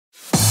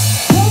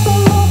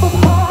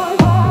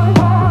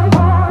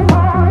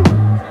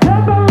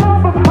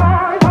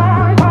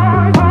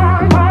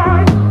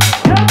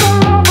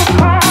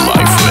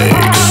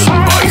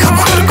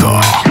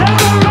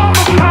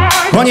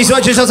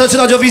słuchajcie, czas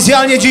zaczynać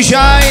oficjalnie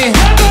dzisiaj.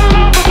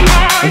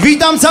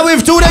 Witam cały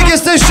Wtórek,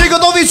 jesteście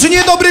gotowi czy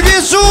nie? Dobry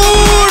wieczór!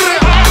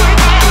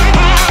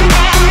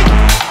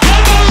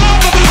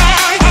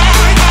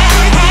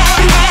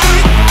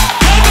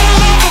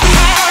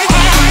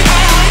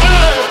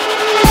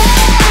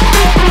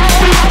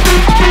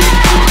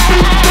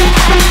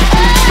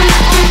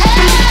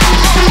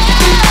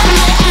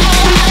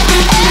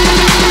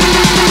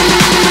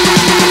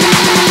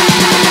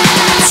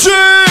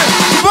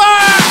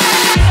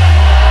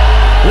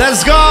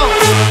 Let's go!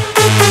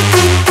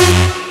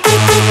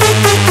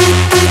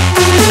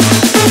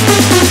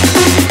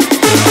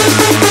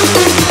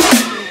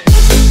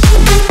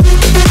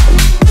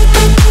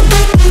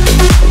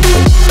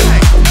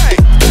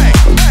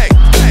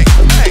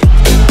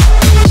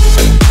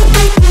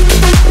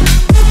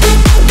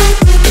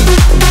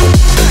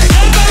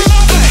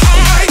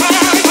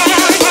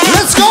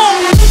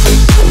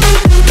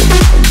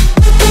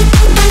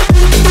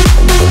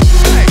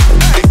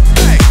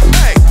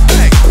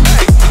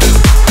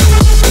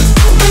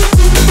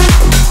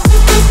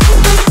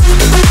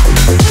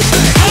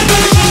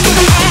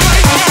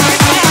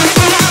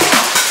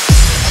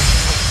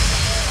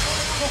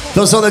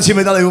 To co,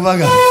 lecimy dalej,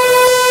 uwaga.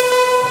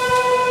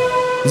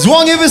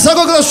 Dłonie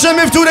wysoko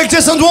klaszczemy, Wtórek,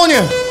 gdzie są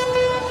dłonie?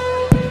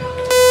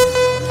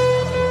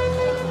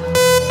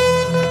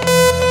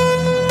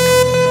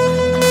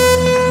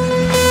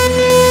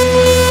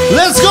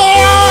 Let's go!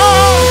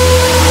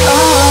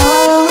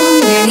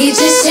 Nie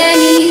liczy się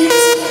nic,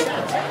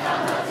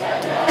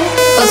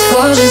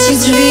 otworzę ci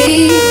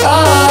drzwi.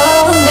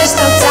 Weź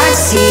to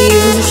taksi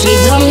już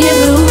i do mnie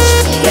wróć.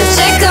 Ja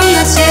czekam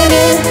na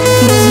ciebie,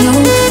 bo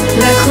znów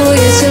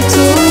brakuje cię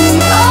tu.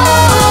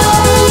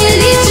 Nie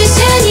liczy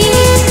się nic,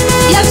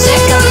 ja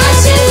czekam na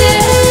ciebie.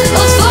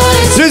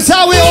 Otworzę ci. Czy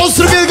cały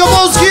Ostrów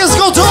Wielkopolski jest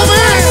gotowy?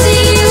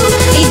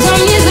 I do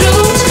mnie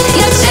wróć,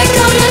 ja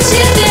czekam na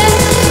ciebie,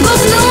 bo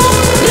znów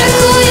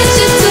brakuje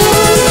cię tu.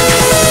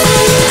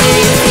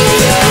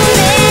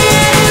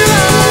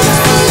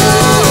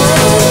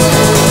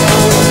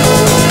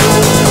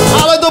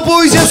 Ale to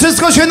pójdzie,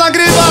 wszystko się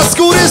nagrywa, z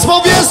góry, z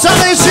powietrza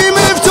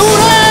lecimy w Wtórek!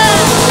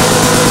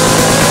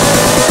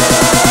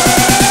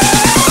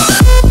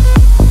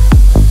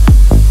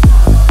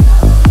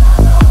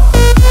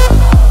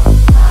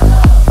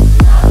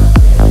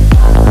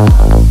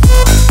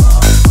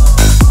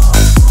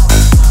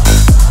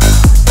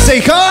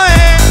 Say hi!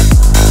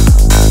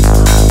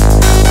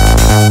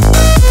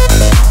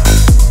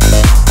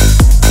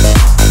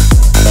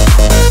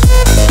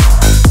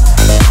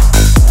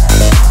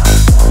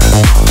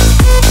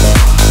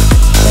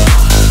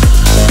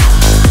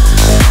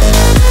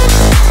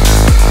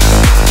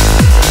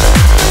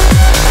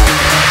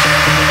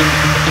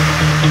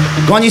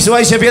 Kochani,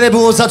 słuchajcie, wiele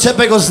było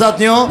zaczepek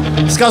ostatnio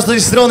z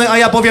każdej strony, a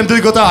ja powiem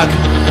tylko tak.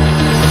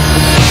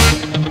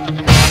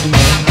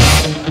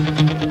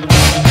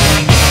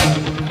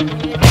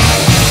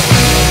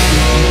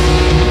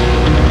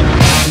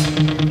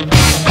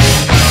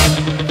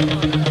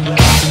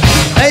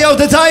 Ej, yo,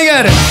 the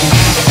Tiger!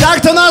 Tak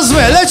to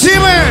nazwę,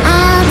 lecimy!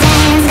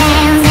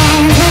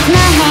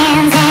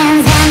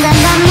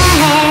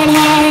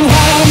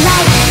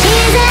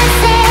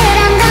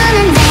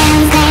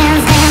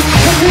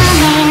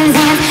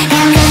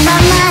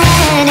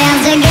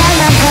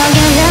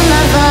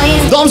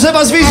 Dobrze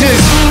was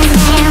widzieć!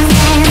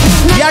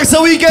 Jak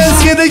co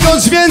weekend, kiedy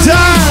kończ święta!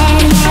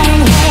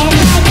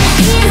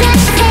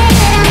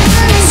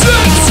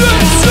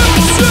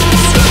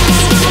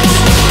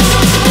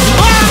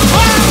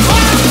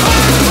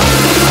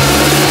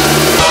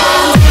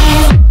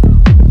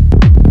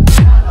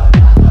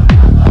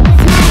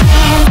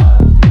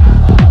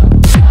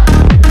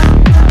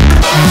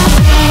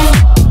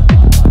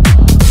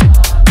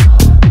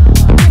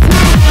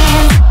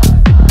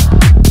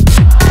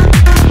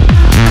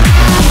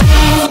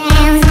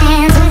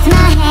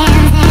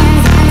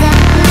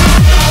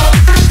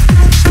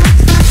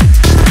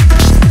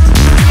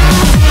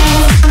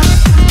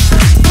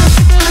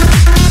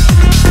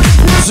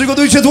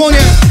 Przygotujcie dłonie!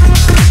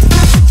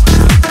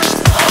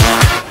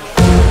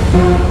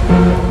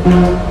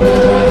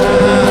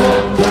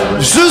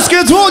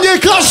 Wszystkie dłonie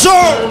klaszczą!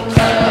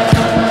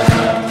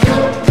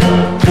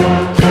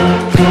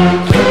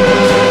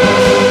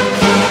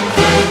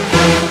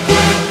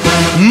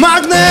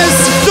 Magnes,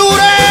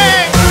 Wtórek!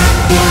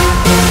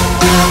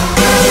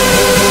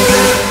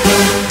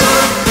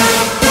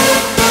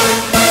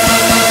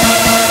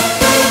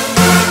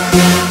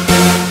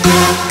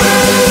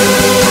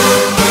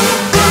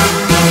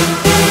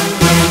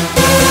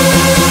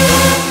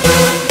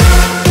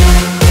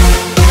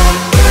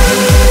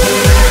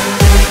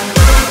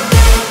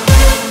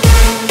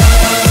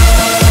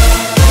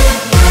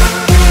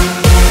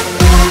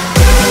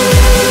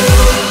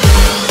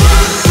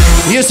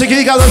 Jeszcze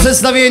kilka do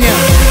przedstawienia.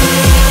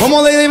 Po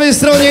mojej lewej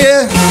stronie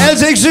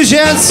LJ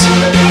Krzysiec,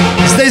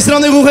 z tej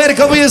strony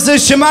Huherko, wy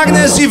jesteście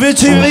Magnes i wy,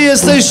 czy wy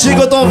jesteście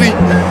gotowi?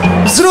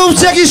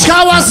 Zróbcie jakiś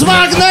hałas,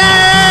 Magnes!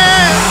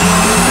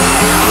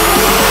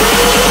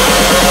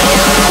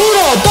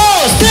 1, 2,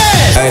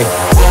 3! Ej.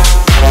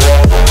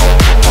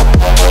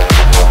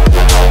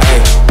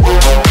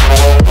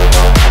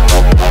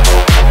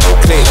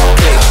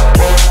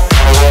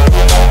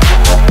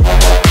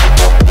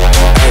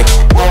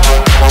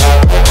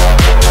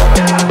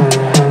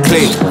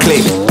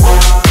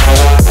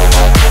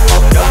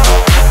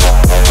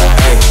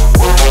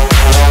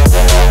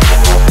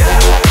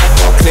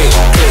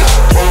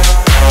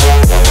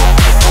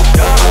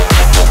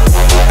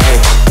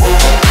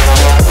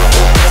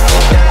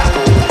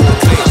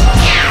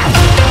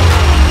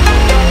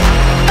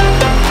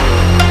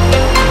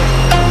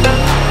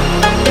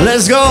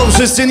 Let's go,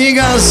 wszyscy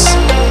niggas.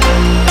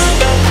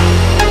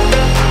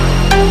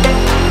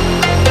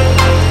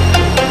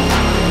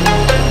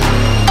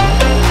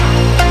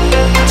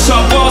 So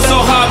I ball so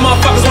hard,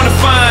 motherfuckers wanna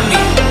find me.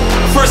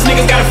 First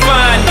niggas gotta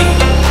find me.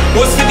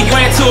 What's 50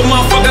 grand to a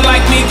motherfucker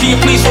like me? Can you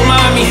please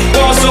remind me?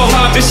 Ball so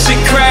hard, this shit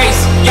crazy.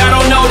 Y'all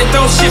don't know that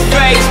those shit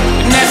phase.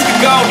 And that's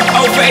could go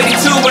over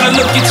 82 when I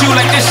look at you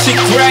like this shit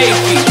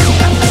crazy.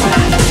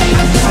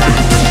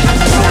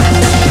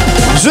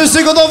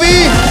 Wszyscy gotowi?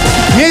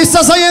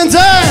 Miejsca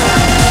zajęte!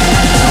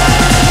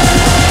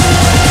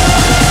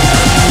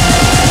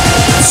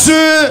 3,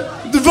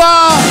 2.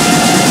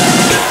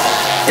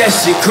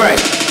 That shit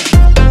crazy.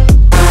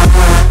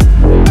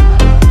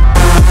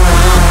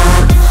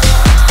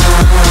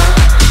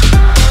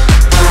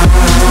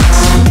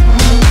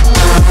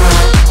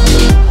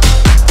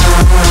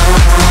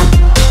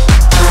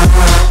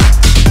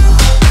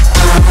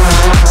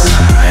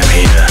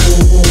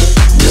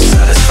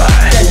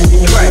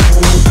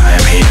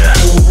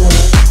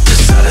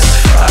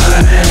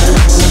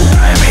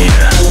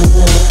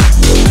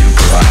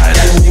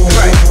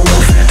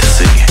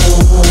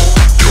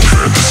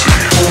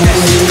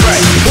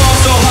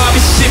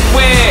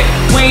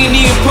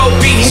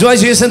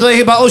 Słuchajcie, jestem tutaj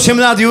chyba 8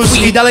 lat już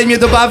i dalej mnie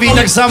to bawi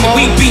tak samo.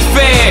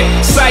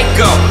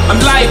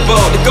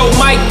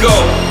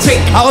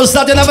 A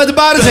ostatnio nawet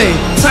bardziej.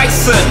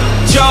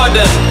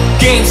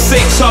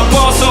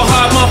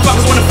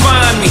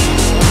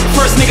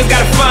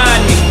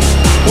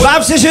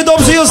 Bawcie się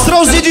dobrze i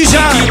ostrożnie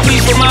dzisiaj.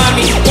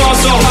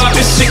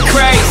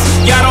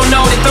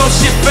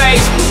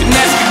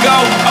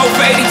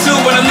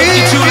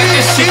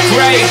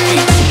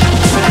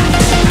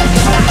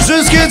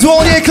 Wszystkie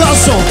dłonie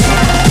klaszą.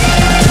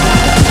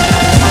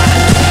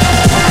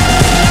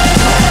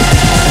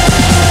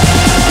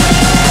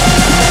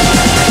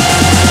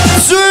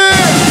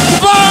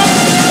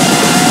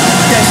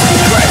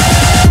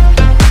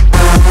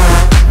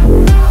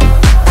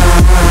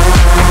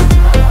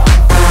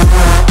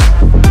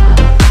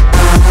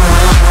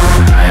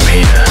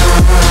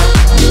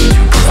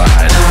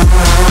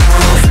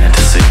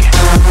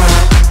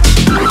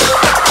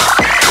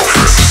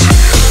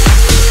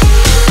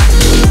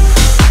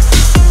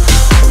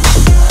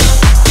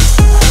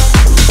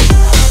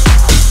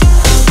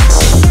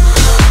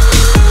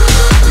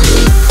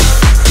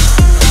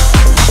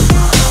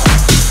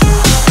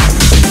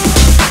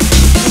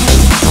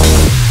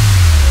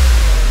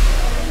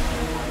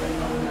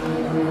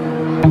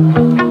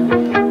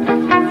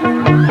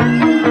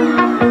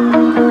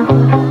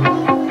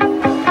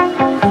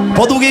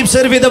 Po długiej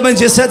przerwie to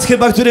będzie set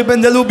chyba, który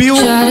będę lubił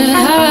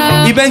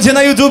i będzie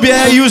na YouTubie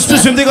już w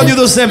przyszłym tygodniu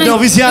dostępny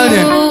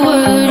oficjalnie.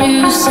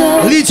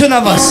 Liczę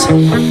na was.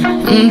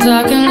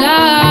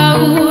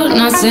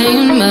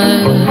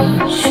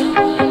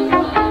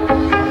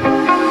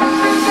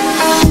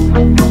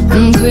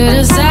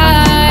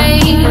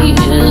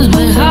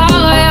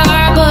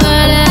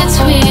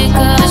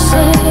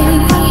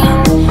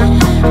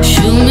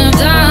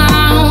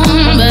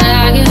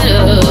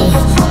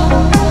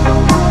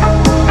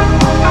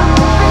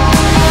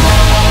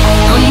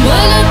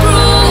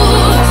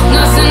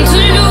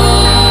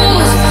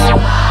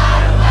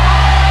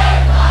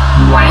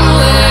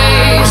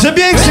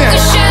 Przepięknie!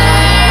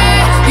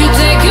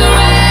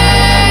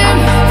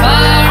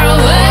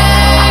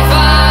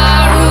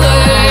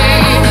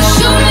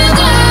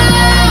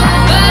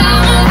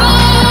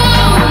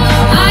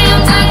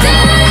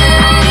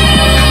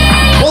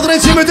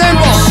 Podręcimy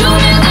tempo!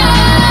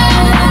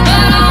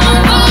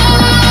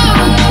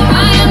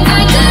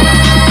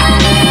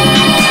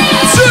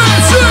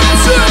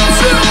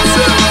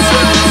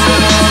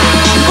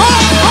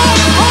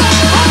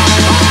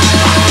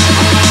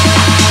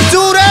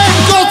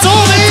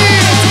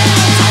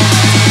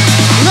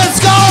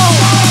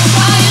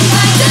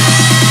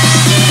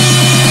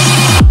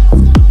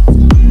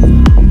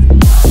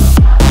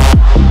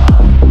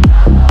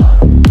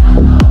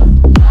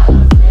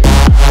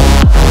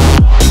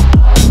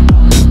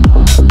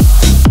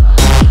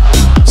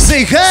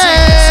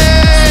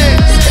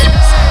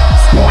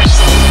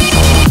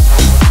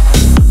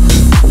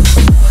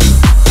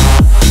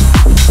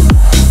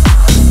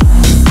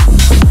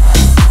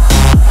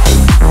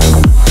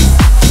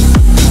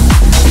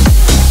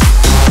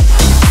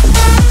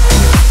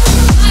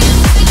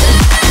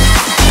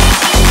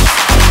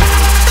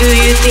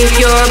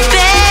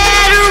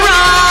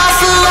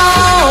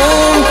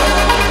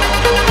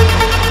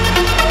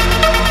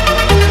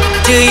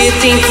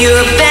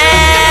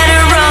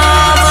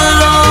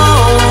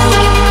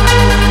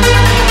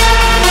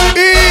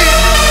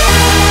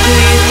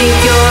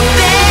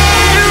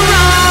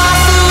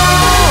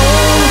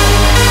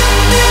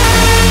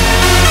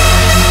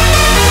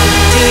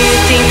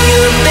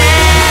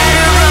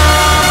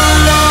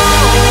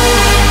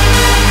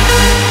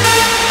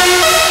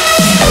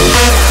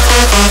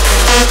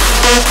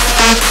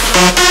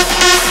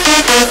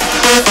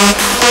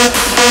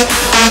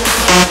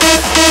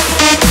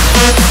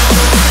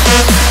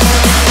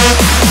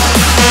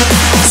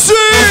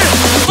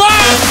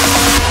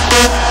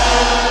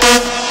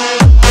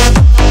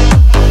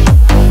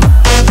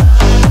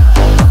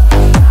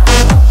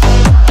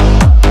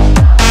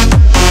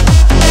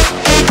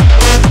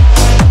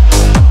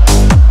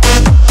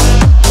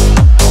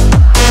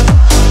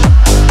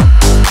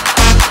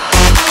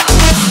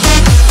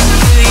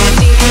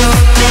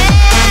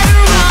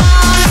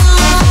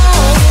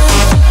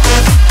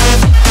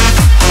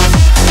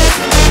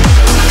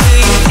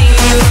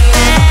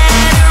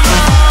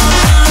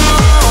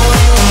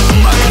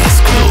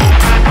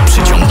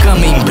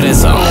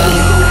 imprezą.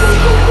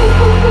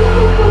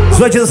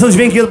 Słuchajcie, to są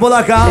dźwięki od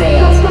Polaka,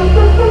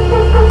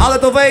 ale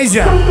to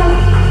wejdzie.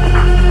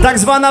 Tak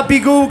zwana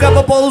pigułka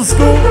po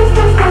polsku.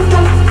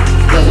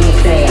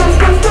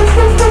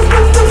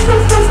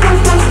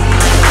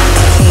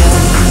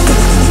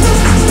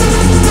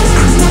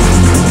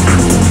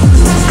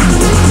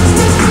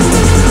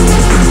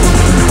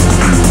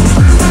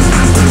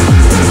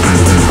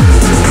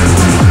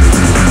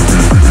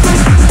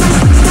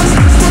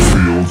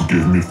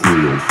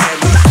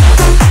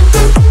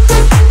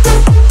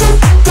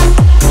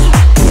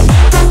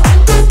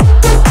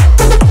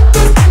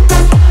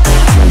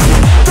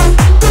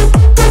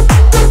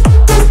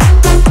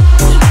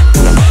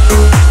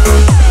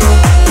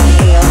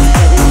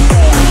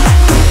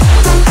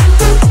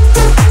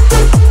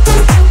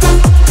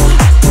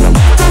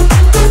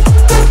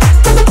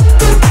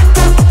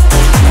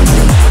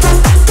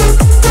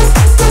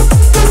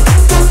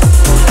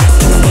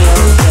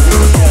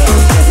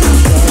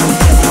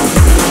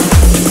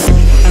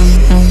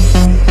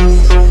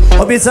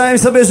 Obiecałem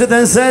sobie, że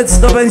ten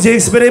set to będzie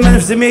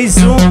eksperyment w tym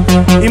miejscu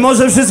i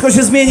może wszystko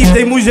się zmieni w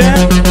tej muzie.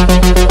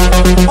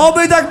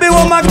 Oby tak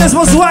było, Magnes,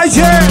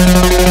 posłuchajcie!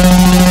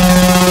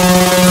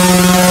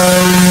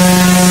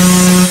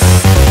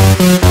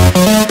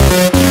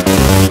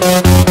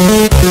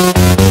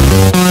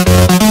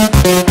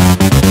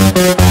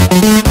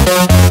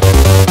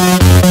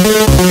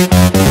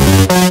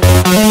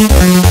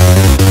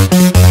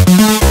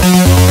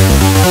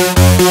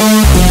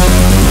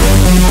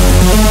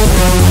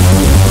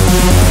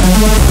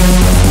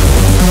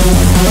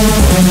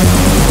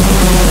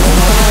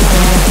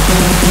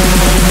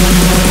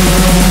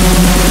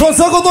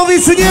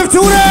 Czy nie,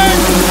 Wtórek?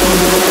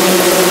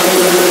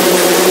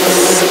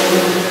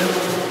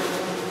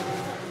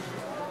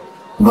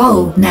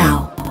 Roll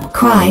now,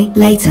 cry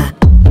later.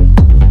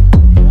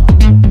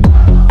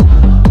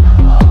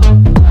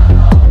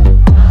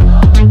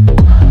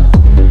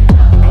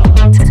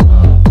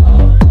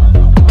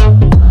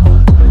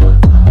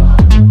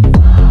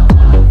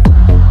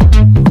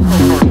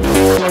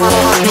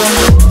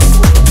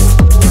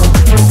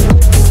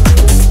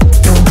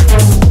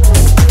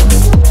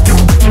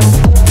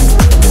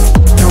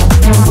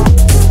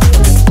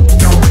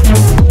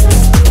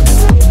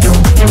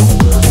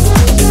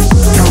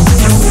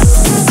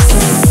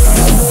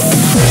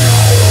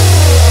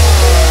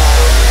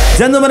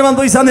 Ten numer mam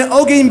dopisany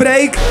ogień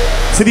break,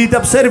 czyli ta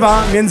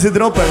przerwa między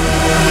dropem.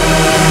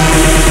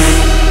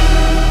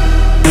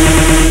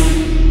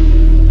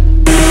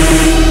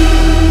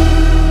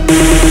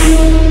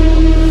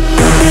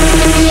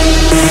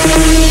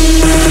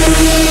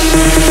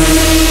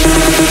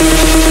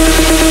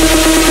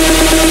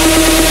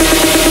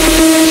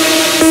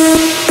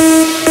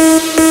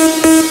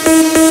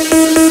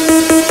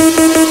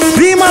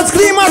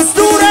 Klimat,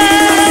 Wtórek!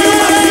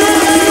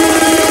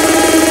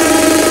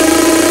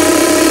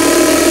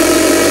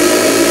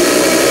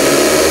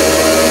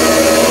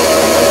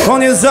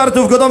 Koniec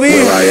żartów, gotowi?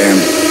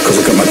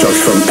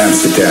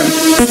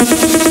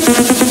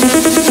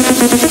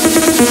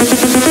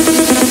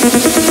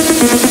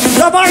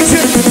 Dawajcie!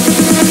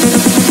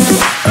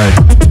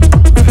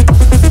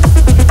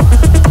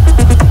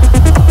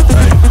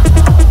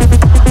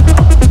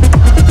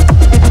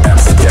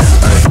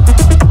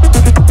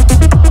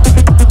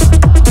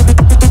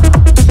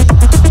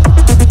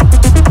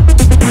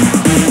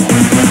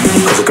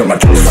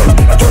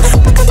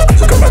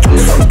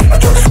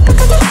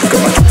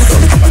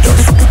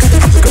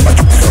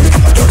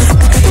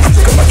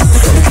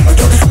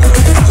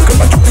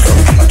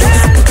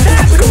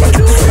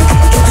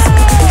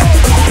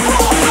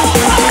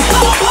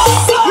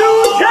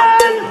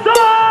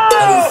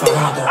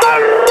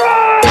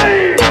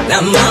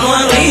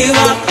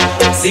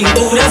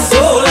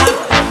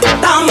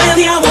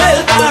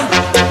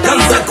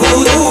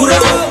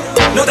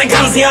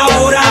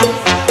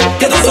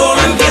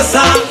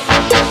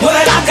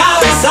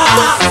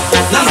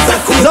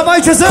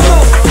 Dawajcie ze mną!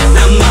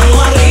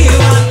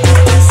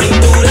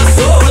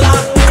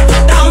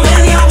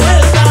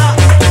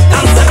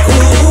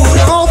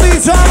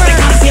 Odliczamy!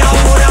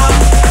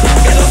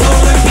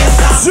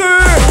 3,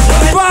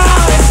 2!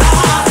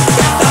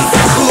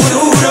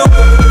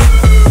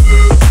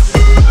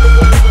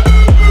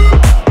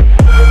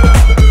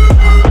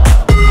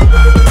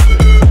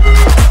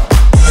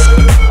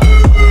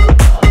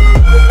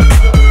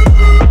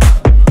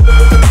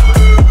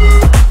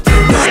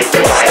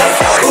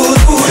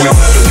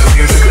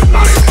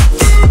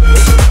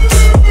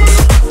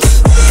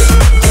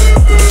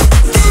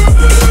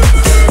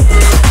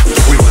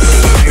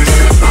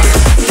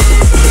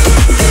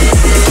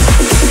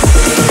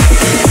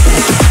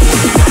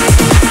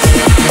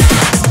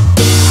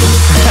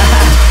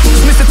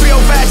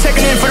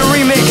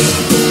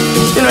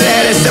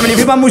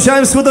 Chyba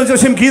musiałem schudnąć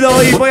 8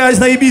 kilo i pojechać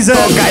na Ibizę,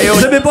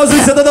 żeby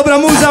poczuć, co to dobra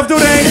muza,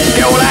 Wtórek.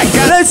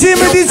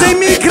 Lecimy, DJ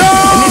Mikro!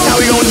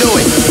 1, 2, 3,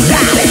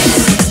 4,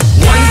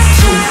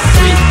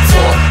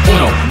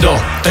 1, 2,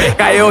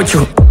 3,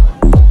 8.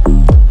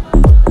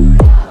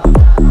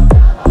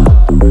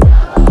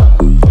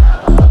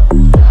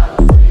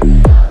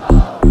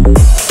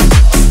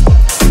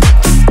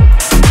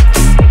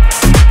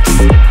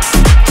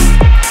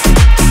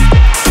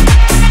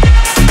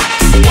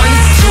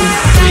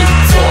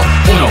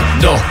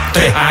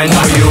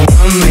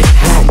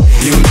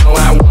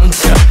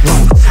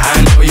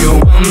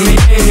 want me,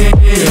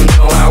 you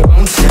know I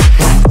want you.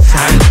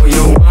 I know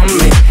you want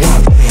me,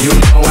 you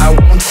know I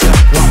want you.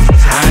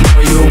 I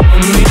know you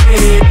want me,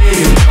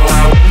 you know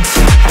I want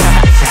you.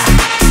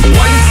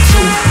 1,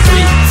 2,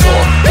 3,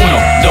 4,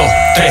 1, 2,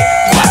 3,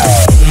 4.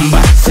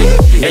 Rumba, sí,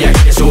 ella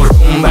quiere su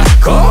rumba,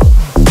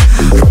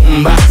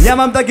 rumba. Ja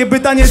mam takie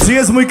pytanie, czy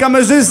jest mój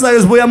kamerzysta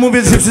już, bo ja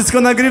mówię, że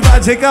wszystko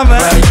nagrywacie,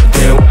 kamer.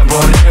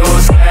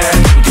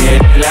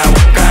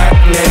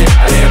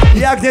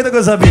 Jak nie, to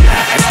go zabiję.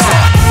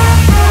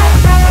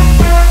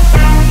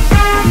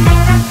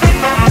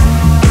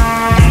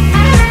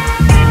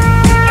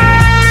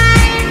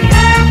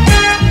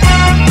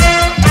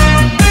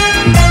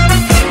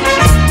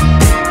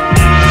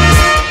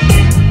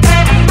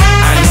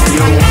 I know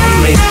you want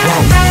me,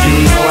 you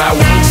know I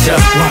want you.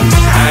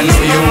 I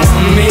know you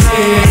want me,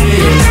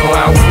 you know I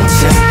want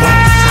you.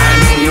 I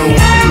know you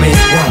want me,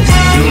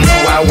 you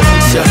know I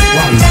want you.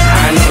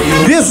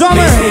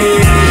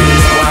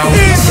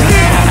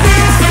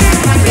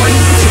 1,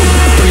 2,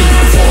 3,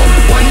 4,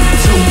 1,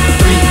 2,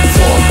 3,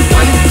 4,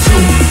 1, 2,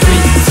 3,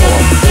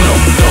 4, 1,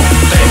 2,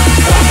 3,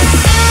 4.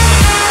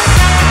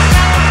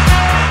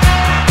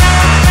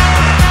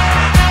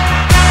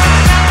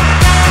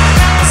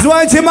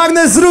 Słuchajcie,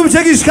 Magnes, zróbcie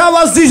jakiś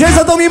hałas dzisiaj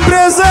za tą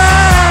imprezę!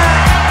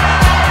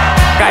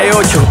 Calle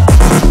 8.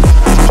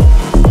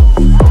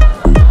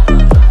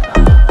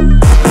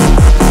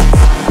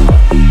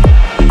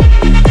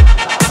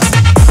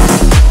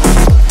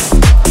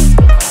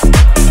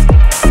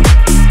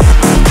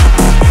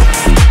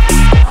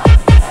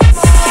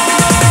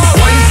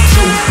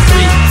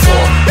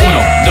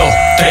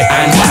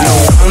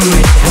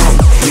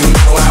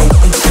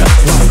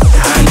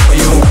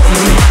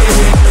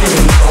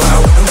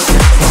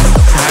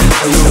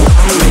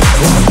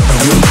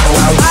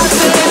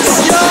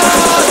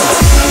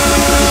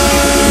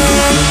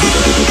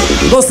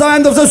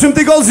 Dostałem to w zeszłym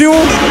tygodniu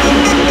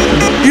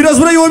i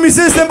rozbroiło mi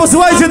system,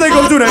 posłuchajcie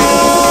tego, Wtórek.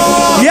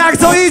 Jak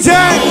to idzie?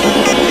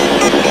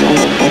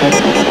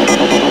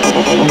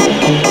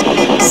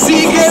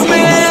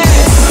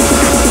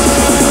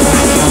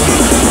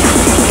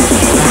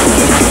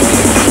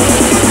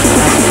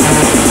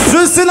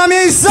 Wszyscy na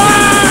miejsca!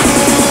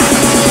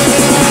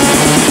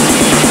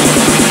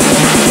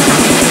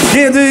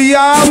 Kiedy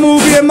ja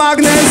mówię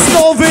Magnes,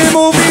 to wy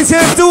mówicie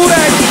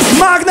Wtórek.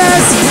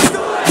 Magnes!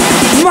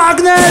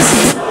 Magnes!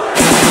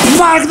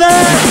 Magnes!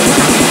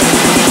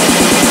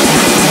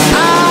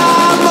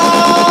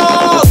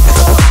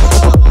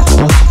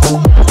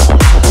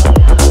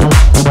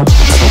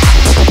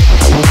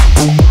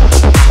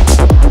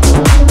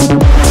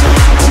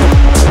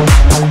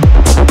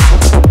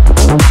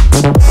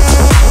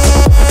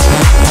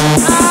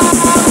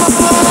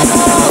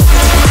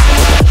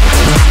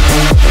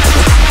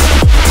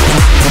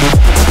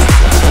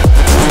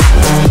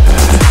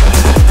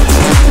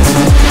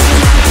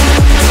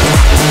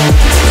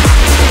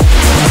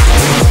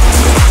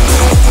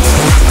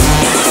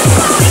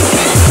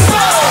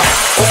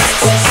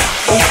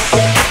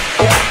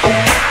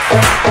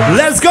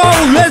 Let's go!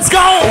 Let's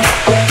go!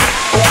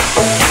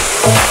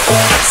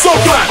 So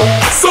clap,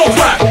 so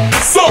clap,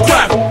 so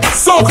clap,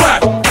 so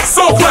clap,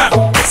 so clap,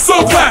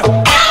 so clap.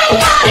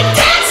 Everybody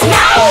dance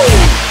now!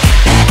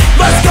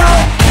 Let's go.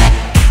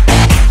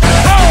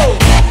 Oh,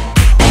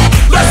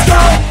 let's go.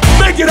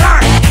 Make it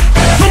hot.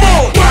 Come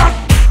on, rock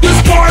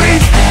this party.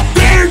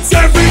 Dance,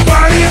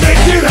 everybody,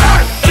 make it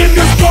hot in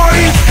this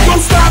party.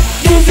 Don't stop,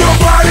 move your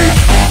body.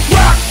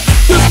 Rock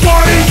this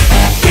party.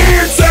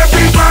 Dance,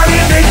 everybody,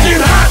 make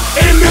it hot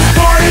in this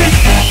party.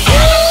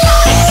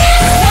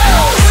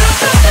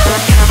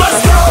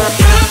 Let's go.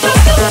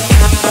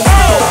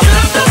 Oh,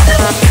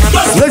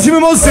 Lecimy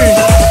mocniej!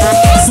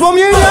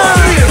 Wspomnienia!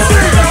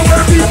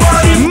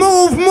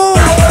 Move, move!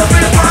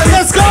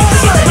 Let's go!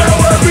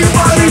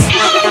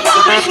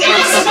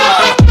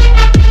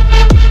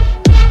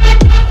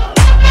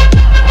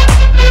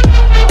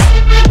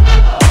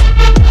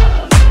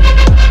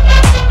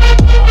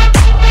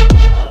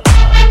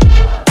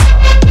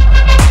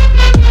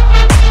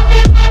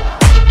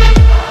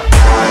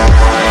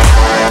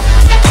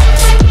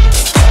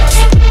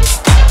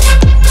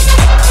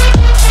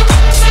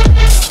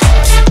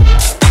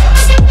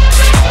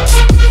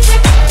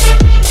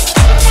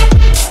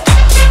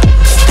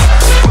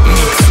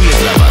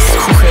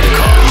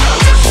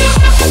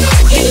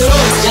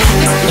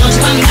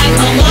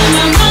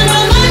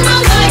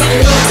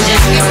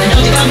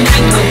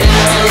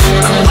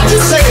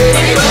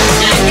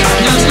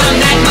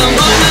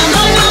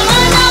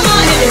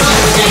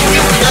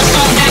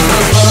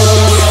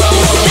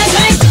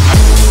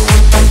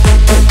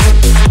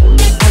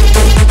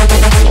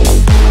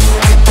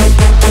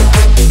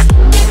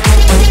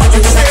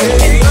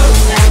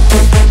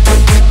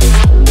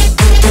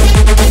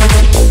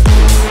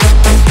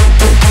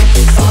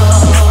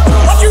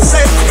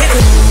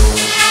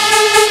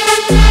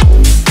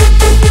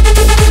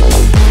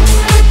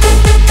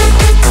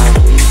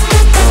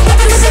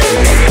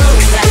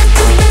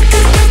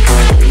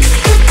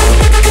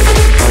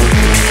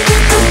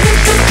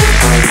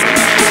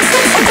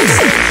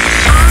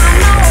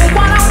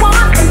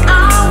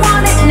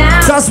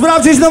 Czas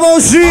sprawdzić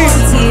nowości.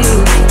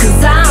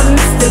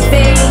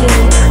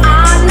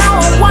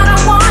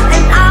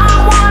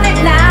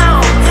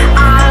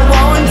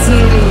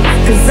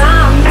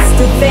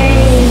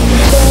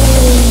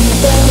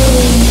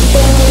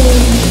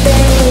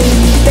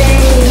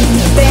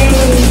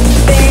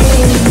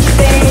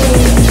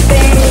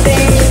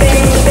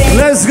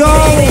 Let's go!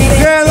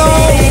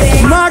 Hello!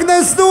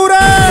 Magnes,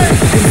 Wtórek!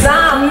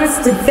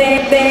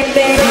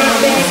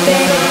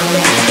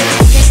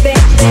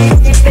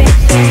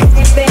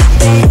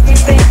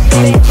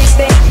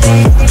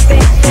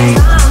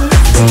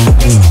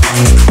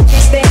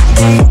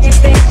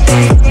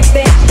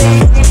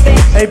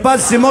 Ej,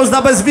 patrzcie,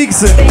 można bez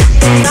wiksy.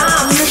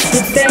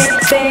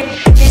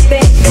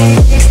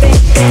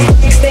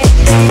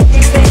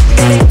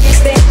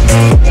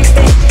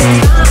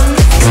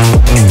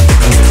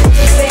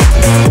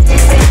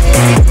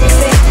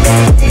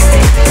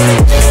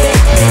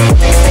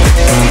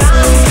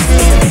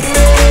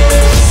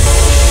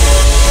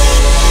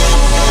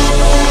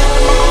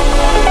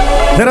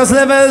 Teraz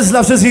levels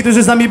dla wszystkich,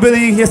 którzy z nami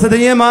byli, niestety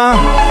nie ma.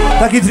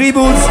 Taki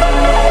tribut.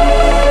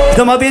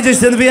 Kto ma wiedzieć,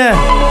 ten wie.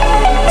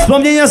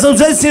 Wspomnienia są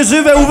wrzecznie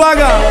żywe,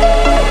 uwaga!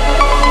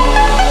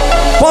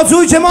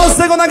 Poczujcie moc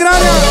tego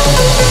nagrania!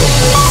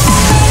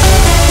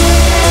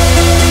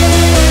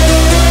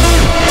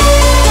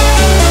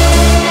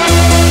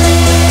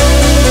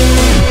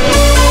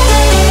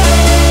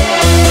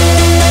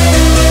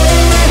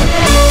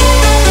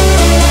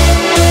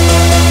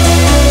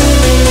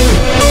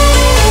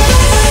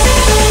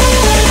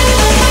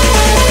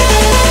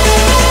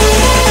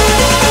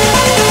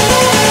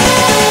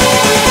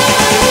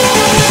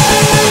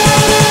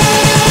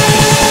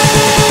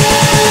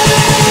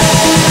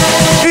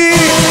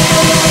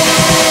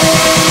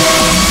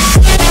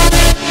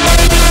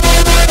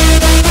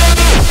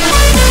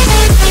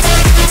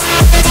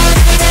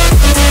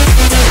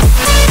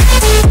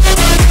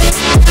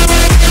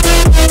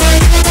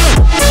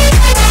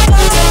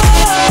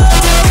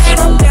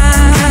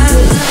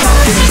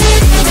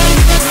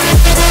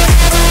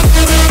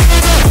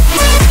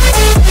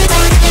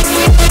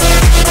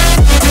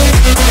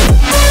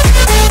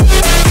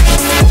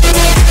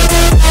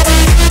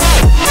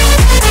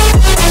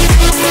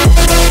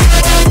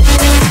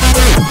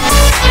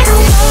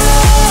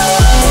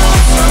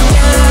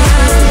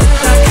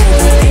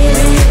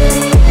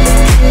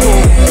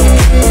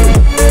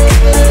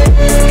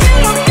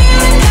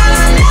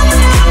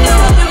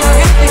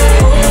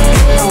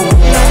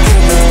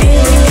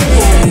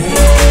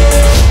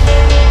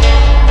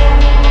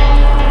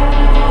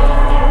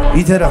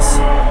 I teraz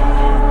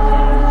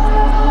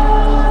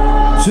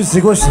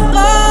wszyscy głośno.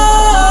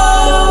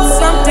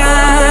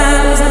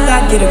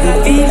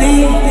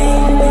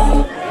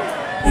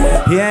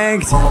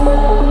 Pięknie.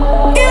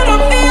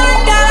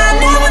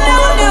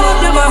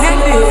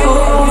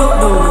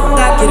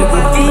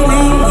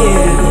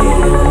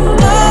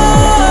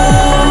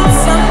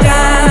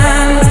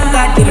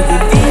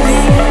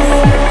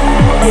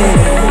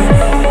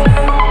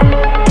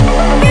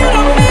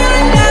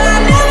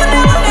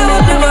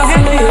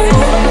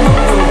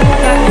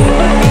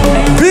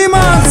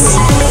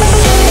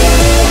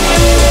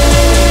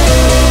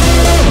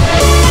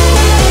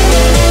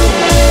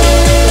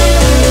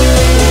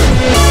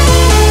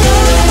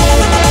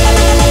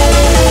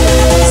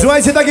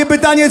 Słuchajcie, takie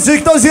pytanie,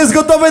 czy ktoś jest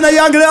gotowy na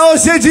Young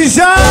Leosię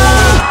dzisiaj?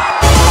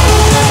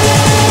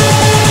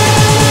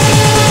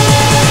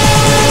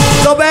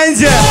 To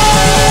będzie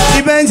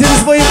i będzie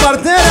ze swoim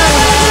partnerem.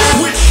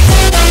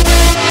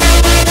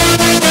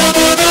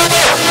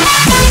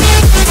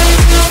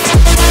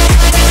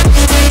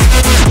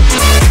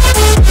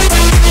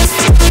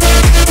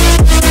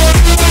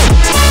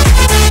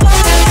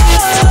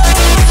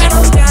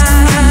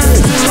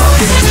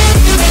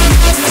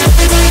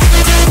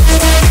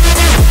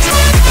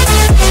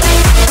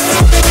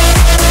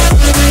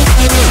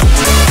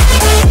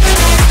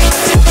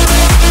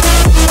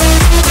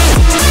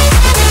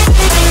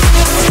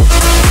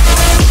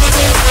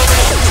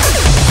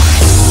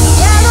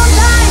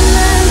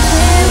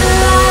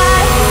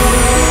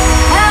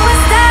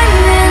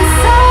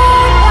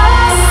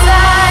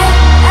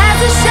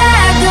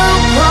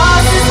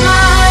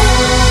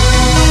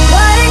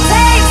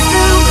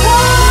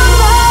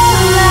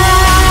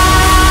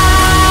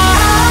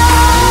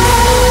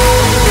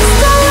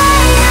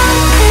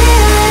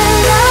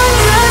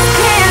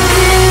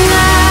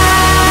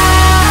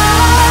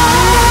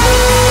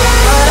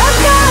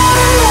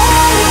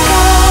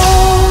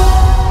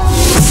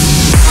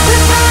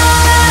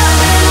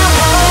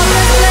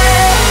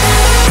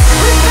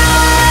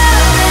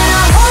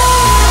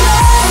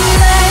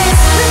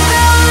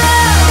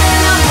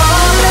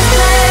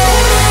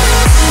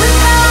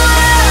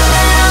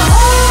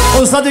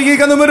 Ostatnie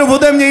kilka numerów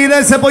ode mnie i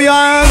lecę po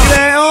Young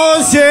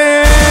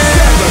Leosie.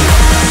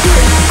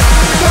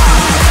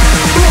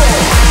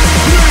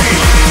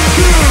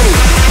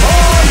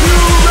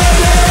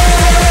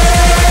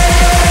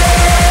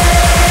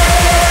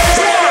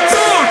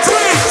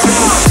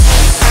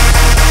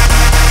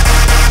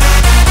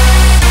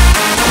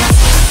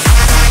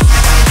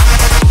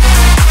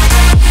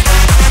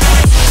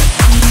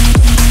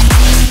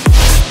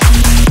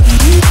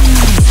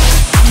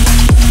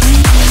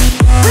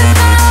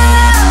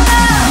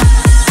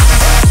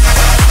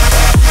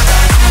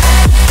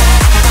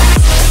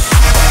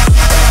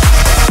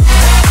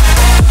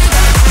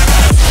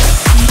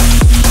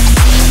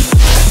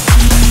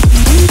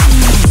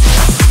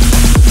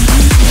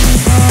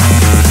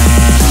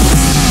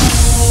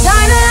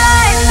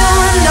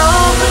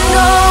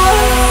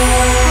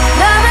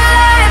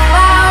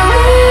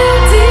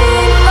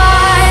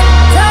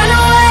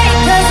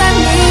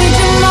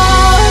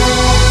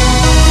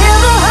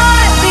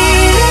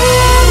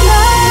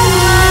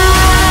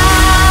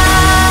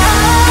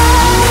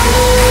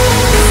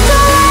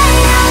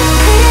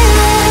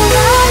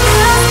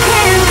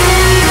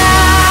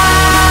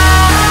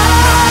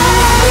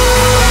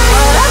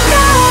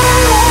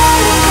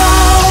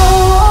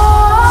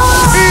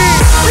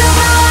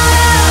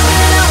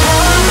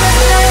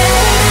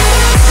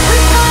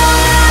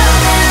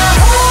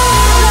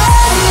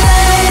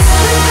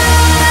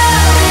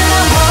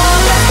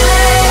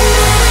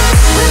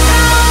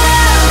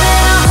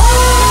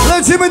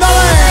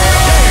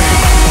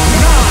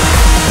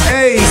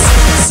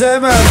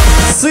 7,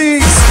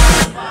 6.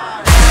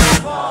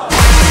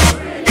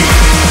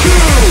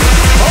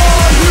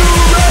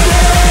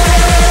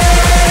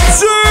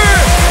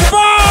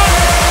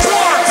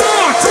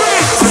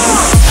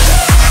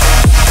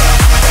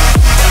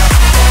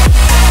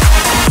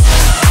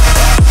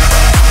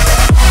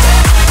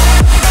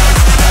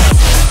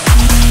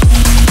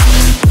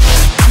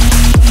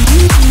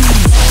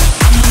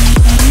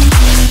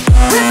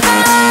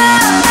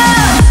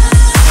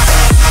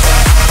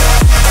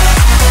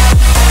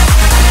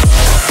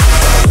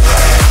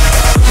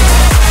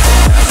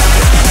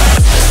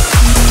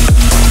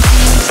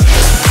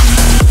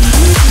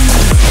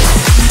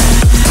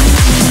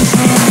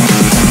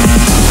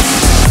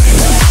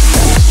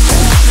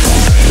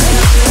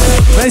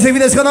 Będzie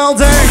widać go na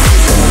oddech.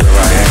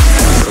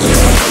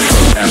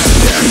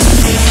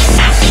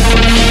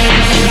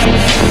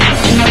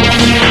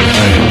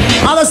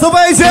 Ależ to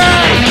będzie!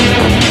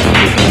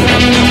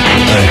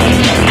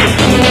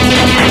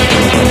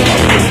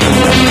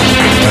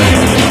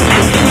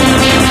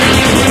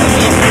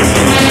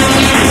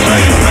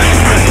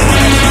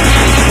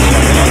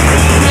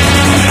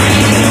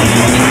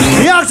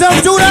 Jak tam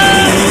Wtórek?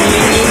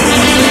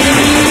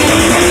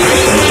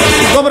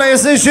 Dobra,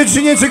 jesteście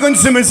czy nie, czy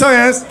kończymy? Co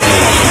jest?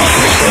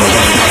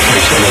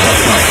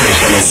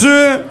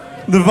 3,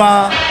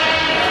 2.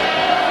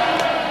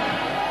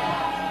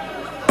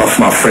 Off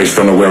my face,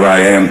 don't know where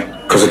I am,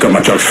 cause I got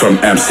my drugs from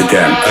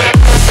Amsterdam.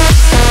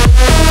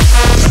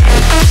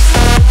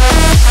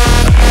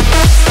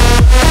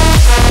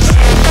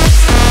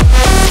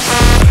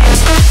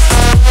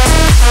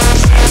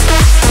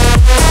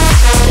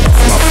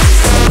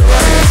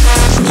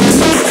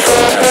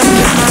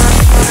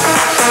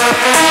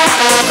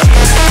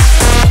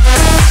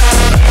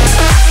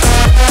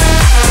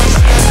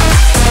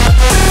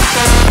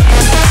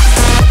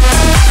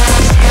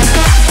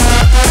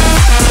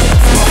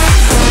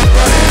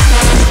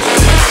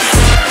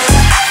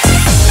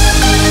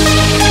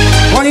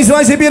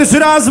 Słuchajcie, pierwszy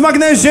raz w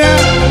Magnesie.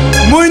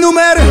 Mój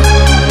numer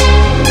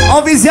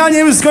oficjalnie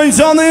już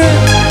skończony.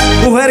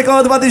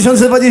 Huherko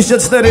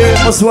 2024.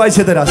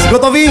 Posłuchajcie teraz.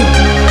 Gotowi?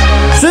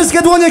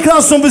 Wszystkie dłonie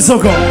klaszczą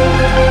wysoko.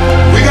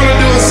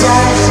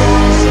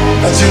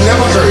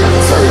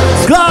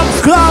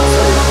 Klap, klap.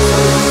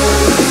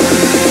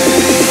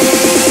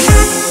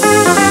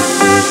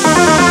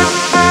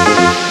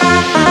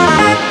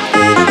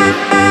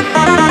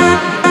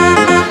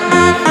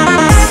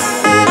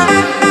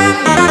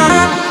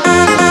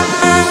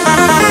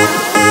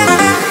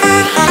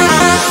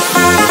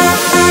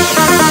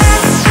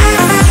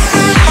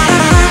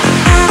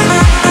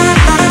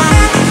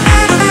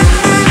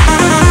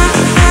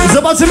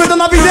 Zobaczymy to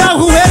na wideo,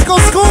 Huherko,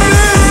 skupy!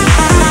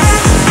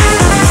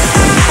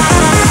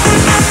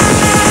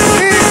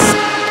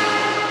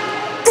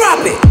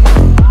 Drop it!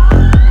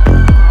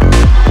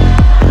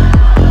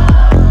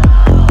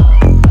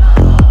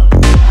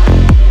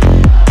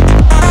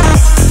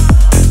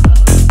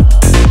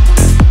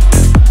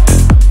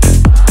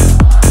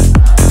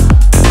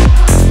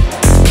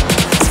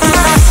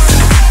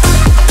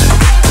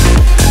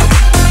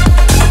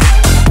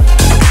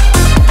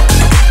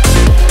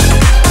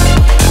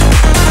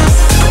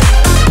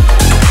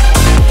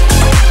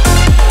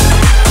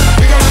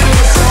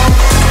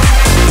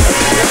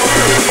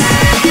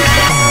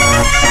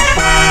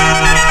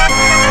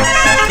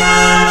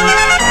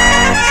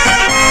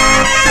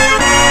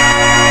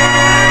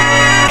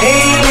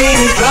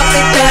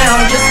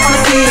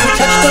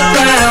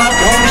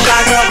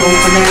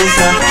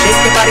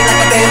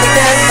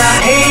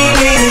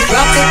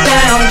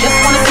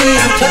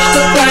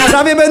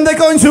 Prawie będę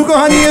kończył,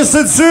 kochani,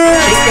 jeszcze 3.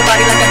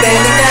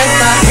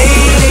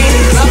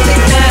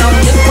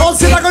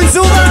 Chodźcie na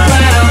końcówkę!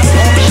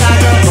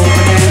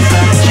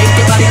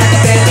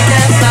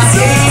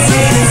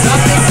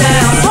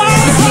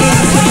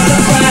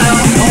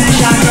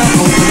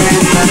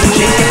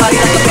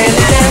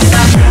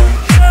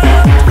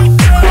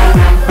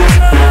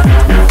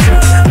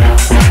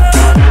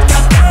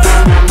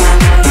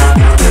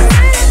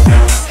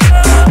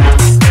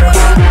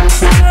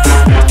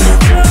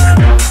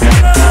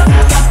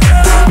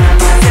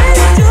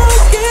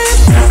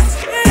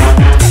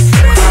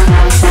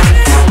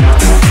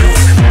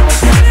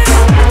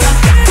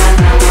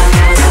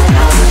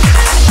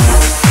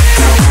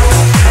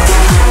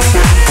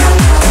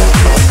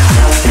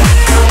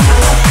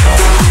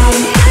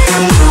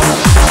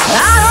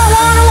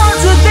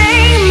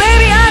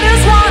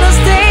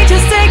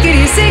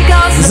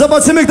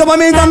 Zobaczymy, kto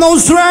pamięta No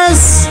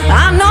Stress.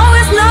 I know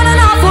it's not an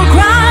awful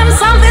crime,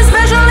 something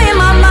special in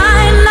my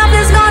mind,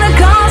 nothing's gonna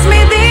cause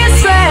me this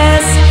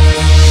stress.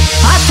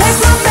 I text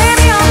my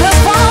baby on her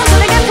phone, so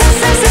to get that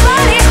sexy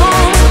body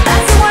home.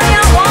 That's the way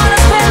I wanna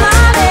spend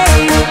my day.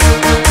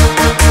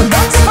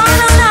 Don't you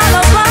find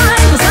another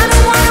blind, 'cause I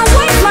don't wanna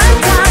waste my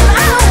time,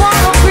 I don't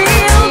wanna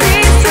feel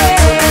this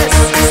stress.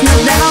 It's not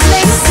that I'm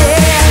lazy,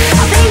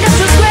 I think that's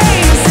just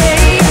crazy.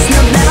 It's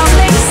not that I'm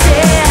lazy,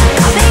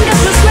 I think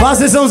that's just crazy.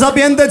 Pasy są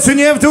zapięte czy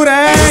nie,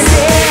 Wtórek? I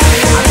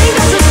think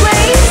that's just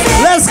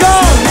crazy. Let's go!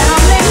 That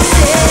I'm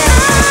lazy.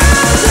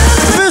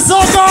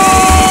 Wysoko!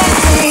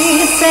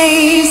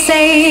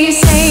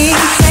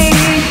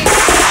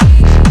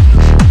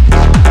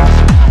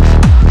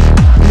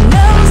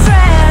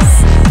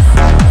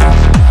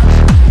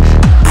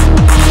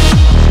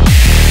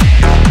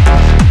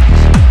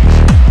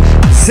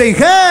 więcej,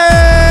 hej!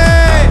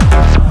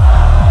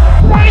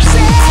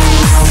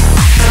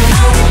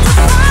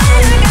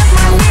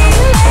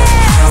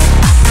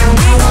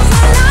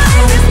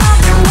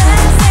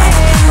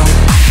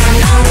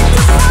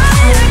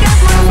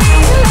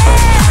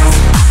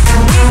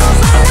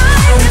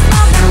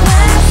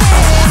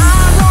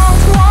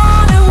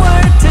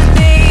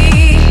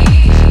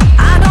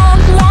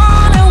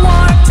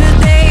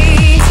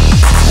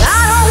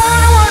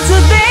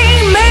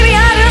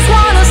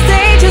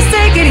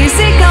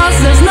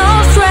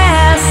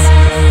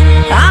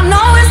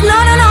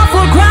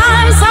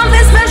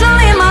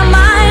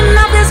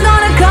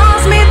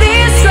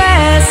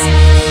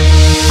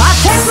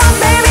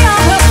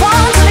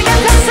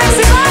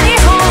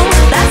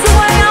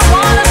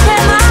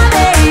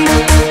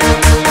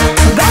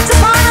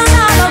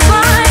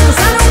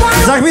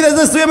 Za chwilę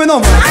testujemy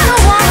nowe.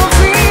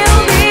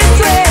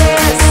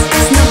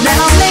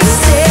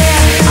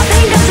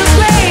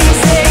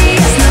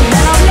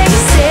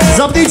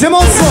 Zapnijcie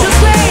mocno.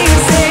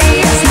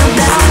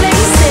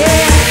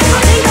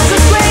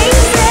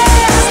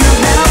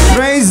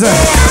 Crazy.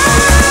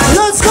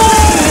 Let's go!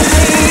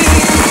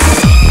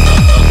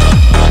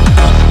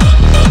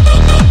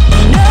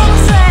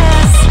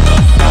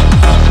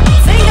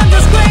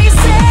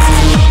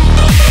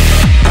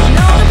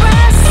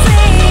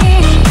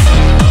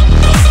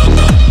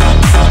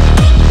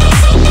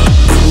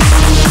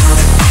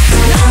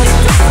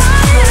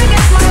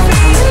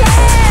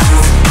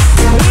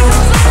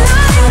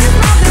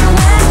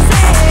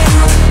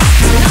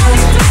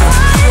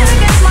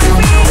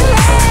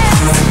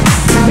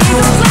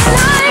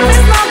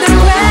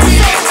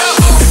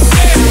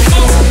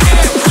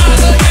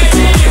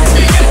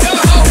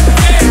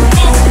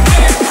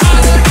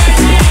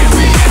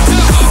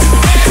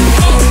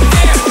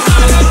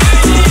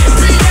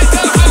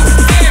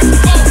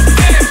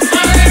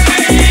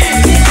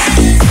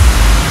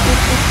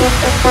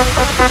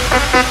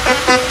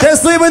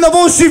 Testujemy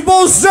nowości w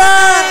Polsce!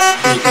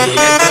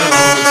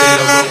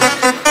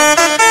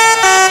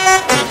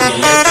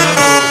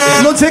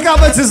 No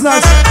ciekawe, czy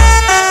znacie.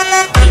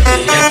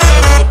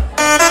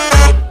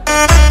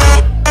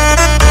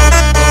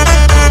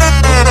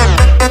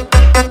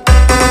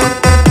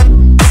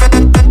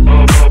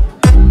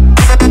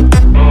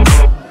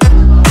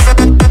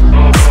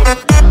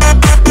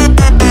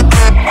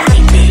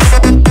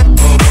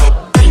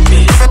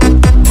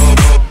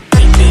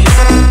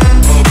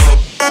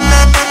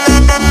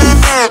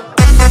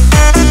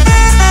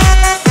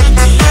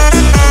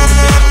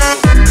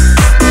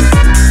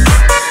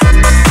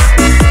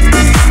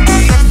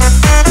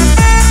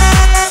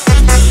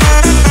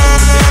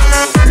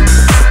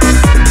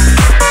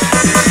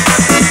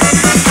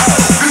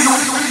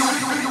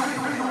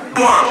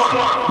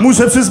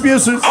 Muszę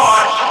przyspieszyć.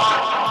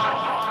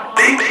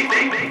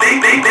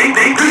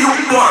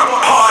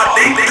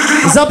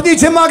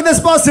 Zapnijcie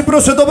magnes pasy,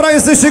 proszę. Dobra,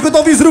 jesteście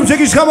gotowi? Zróbcie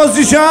jakiś hałas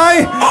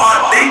dzisiaj.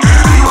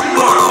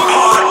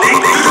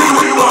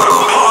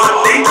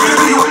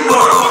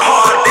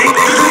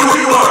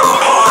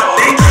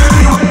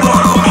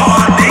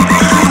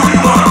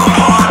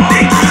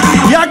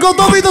 Jak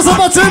gotowi, to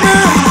zobaczymy.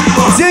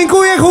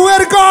 Dziękuję,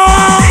 Huherko.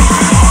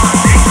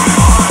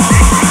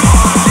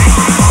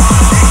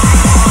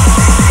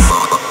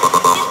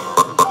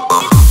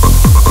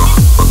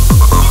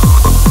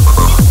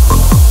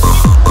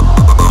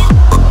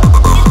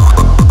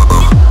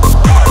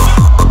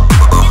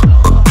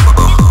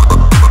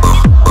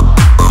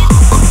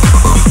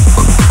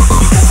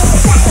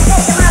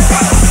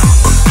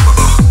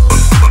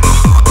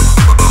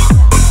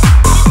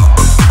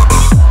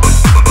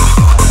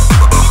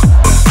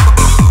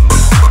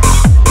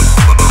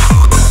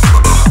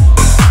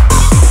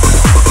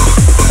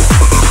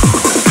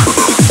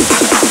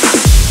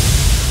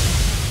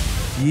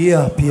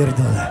 Ja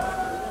pierdolę.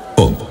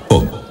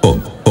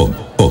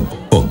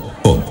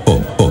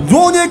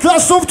 Dłonie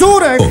klaszczą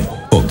Wtórek.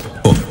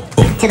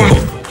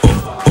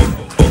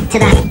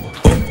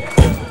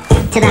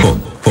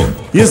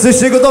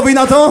 Jesteście gotowi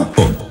na to?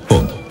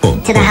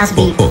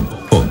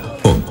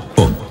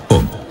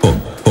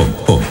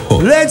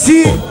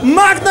 Leci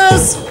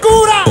Magnes,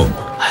 góra!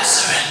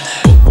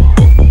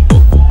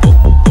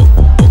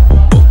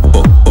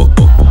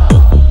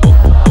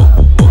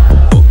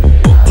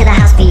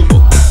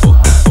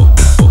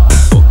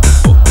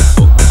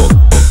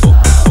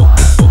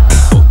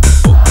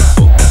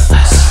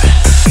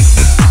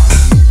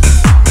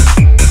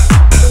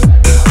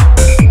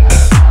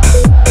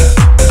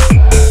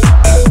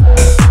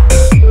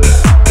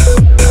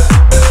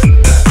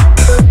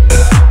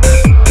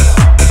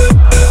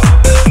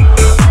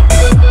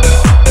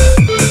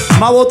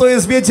 Mało to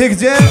jest, wiecie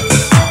gdzie?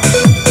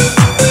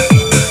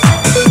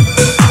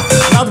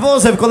 Na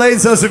dworze, w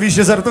kolejce,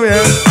 oczywiście, żartuję.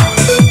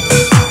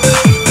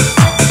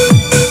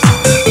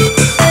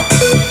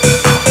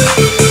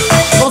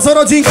 Po co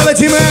rodzinka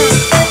lecimy?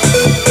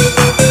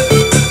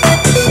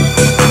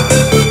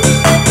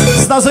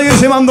 Starzeję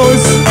się, mam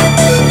dość.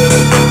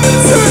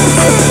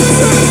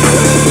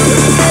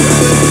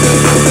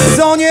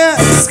 Co nie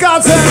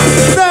skacze,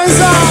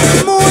 dęza,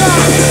 mura,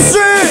 3,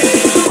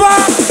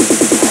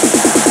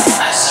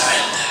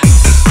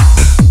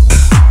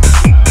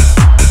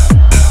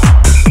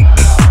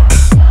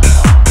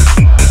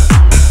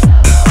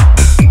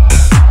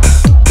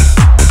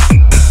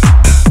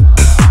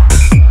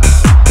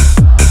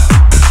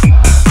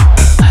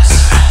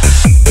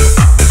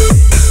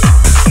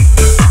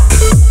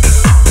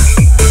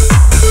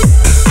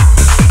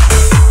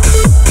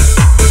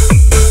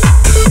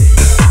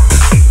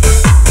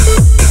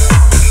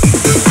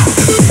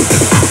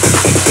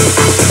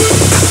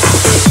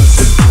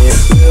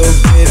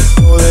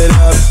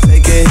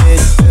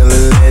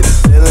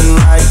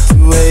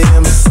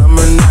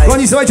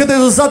 słuchajcie, to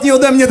jest ostatni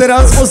ode mnie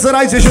teraz.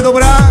 Postarajcie się,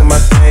 dobra?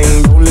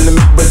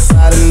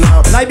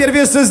 Najpierw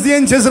jeszcze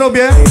zdjęcie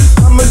zrobię.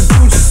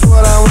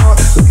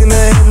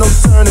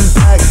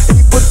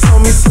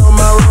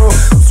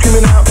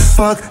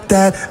 Fuck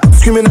that, I'm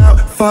screaming out,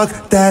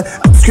 fuck that,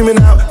 I'm screaming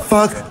out,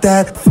 fuck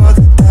that, fuck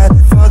that,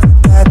 fuck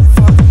that,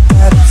 fuck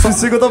that.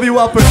 Wszyscy gotowi,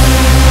 łapy.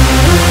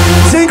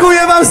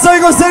 Dziękuję wam z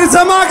całego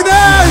serca,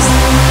 Magnes!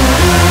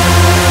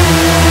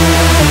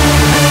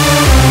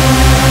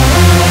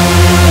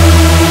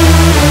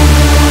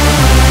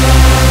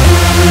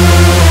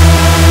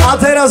 A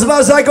teraz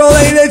wasza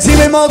kolej,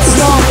 lecimy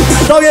mocno.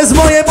 To jest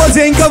moje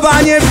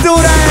podziękowanie,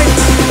 Wtórek!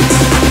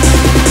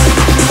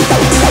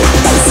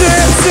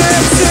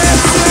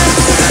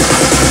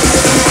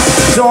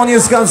 To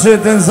nie skacze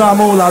ten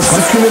zamulacz.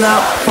 I'm screaming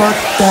out,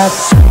 fuck that.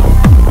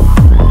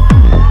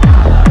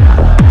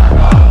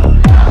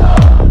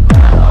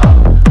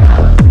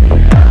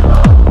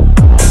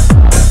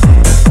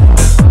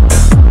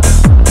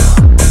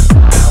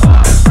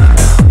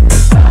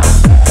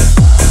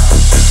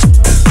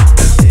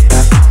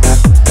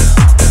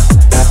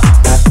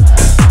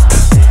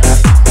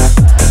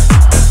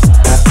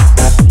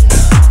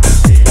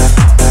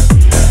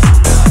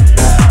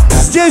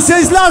 Z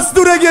 10 lat,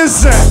 Wtórek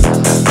jeszcze!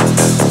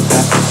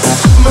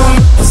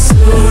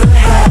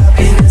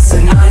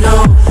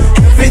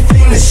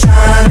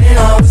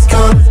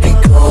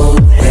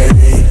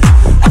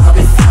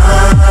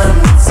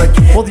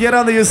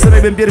 Podjarany jestem,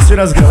 jakbym pierwszy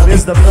raz grał,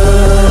 jest na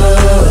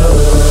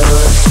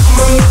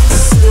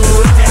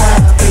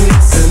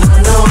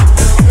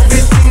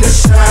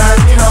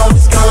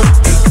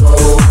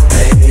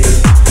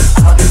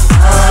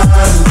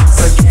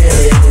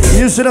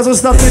Jeszcze raz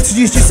ostatnie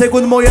 30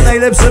 sekund, moje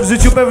najlepsze w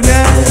życiu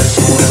pewnie.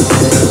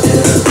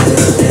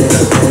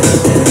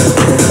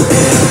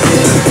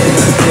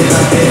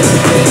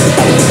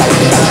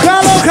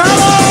 Halo,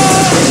 halo!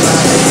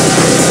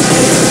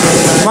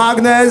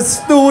 Magnes,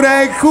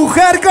 Wtórek,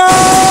 Huherko!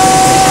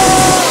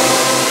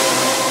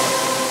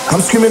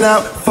 I'm screaming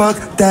out,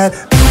 fuck that.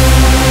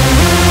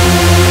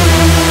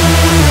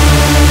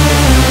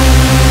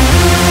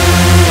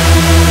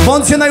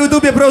 Bądźcie na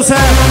YouTubie, proszę.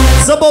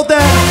 W sobotę,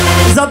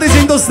 za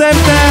tydzień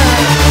dostępne.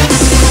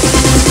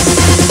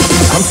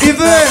 I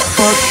wy!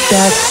 Fuck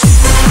that.